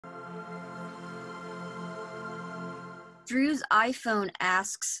Drew's iPhone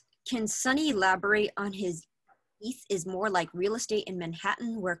asks, can Sunny elaborate on his ETH is more like real estate in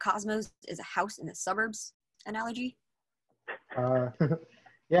Manhattan, where Cosmos is a house in the suburbs analogy?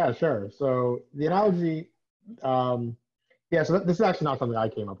 Yeah, sure. So the analogy, yeah, so this is actually not something I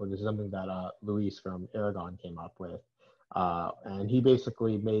came up with. This is something that Luis from Aragon came up with. And he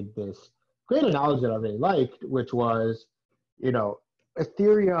basically made this great analogy that I really liked, which was, you know,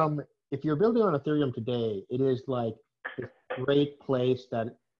 Ethereum, if you're building on Ethereum today, it is like this great place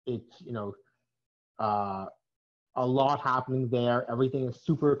that it's, uh, a lot happening there. Everything is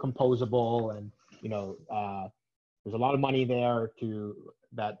super composable, and there's a lot of money there to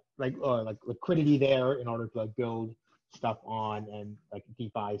that, like liquidity there in order to like build stuff on and like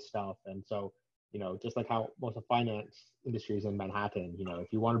DeFi stuff. And so, just like how most of finance industry is in Manhattan,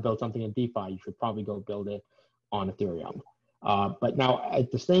 if you want to build something in DeFi, you should probably go build it on Ethereum. But now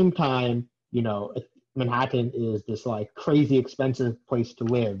at the same time, Manhattan is this like crazy expensive place to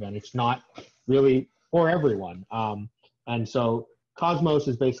live, and it's not really for everyone. And so Cosmos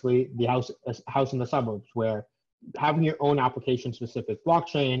is basically the house in the suburbs, where having your own application specific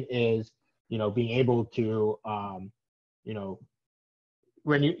blockchain is, being able to,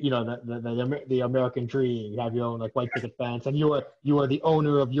 when the American dream, you have your own like white picket fence, and you are the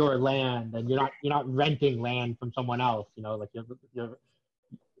owner of your land, and you're not renting land from someone else. Like you're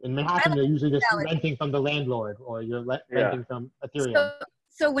in Manhattan, you're usually just renting from the landlord, or you're renting from Ethereum.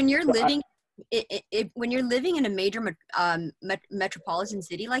 So when you're living, when you're living in a major metropolitan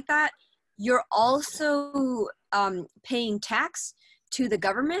city like that, you're also paying tax to the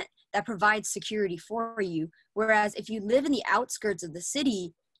government that provides security for you. Whereas if you live in the outskirts of the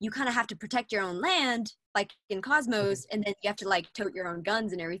city, you kind of have to protect your own land, like in Cosmos, and then you have to like tote your own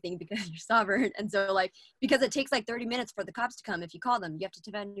guns and everything because you're sovereign. And so like, because it takes like 30 minutes for the cops to come, if you call them, you have to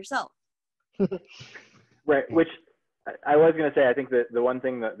defend yourself. Right, which I was going to say, I think that the one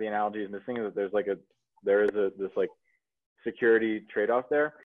thing that the analogy is missing is that there is this like security trade-off there.